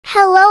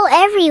Hello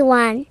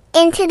everyone!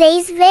 In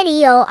today's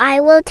video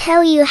I will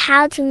tell you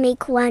how to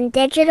make one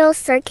digital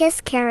circus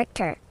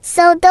character.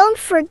 So don't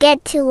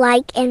forget to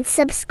like and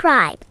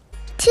subscribe.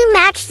 To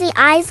match the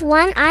eyes,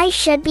 one eye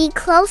should be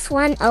closed,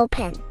 one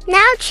open.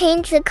 Now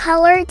change the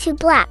color to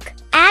black.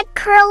 Add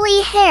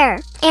curly hair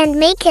and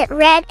make it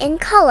red in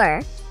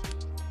color.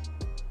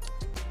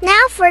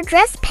 Now for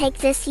dress, pick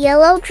this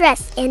yellow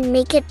dress and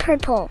make it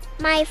purple.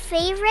 My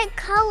favorite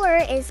color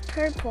is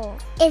purple.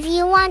 If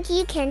you want,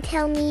 you can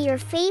tell me your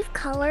fave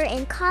color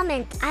in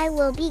comment. I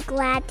will be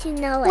glad to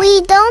know it. We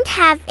don't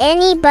have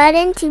any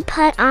button to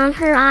put on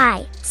her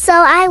eye, so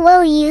I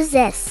will use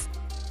this.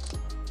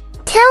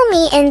 Tell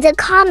me in the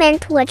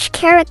comment which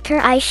character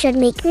I should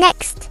make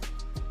next.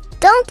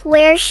 Don't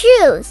wear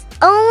shoes,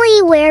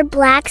 only wear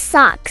black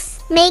socks.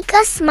 Make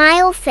a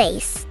smile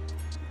face.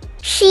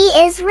 She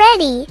is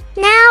ready.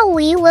 Now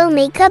we will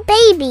make a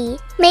baby.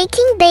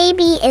 Making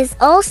baby is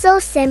also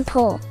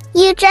simple.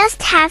 You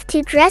just have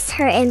to dress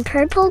her in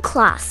purple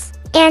cloths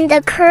and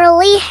a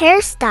curly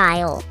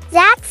hairstyle.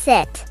 That's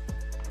it.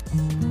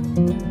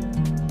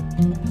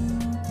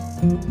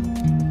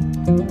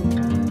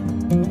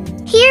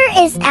 Here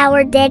is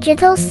our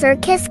digital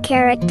circus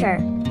character.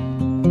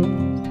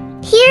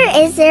 Here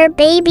is their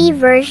baby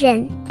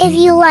version. If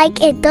you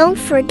like it, don't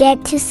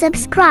forget to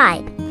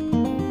subscribe.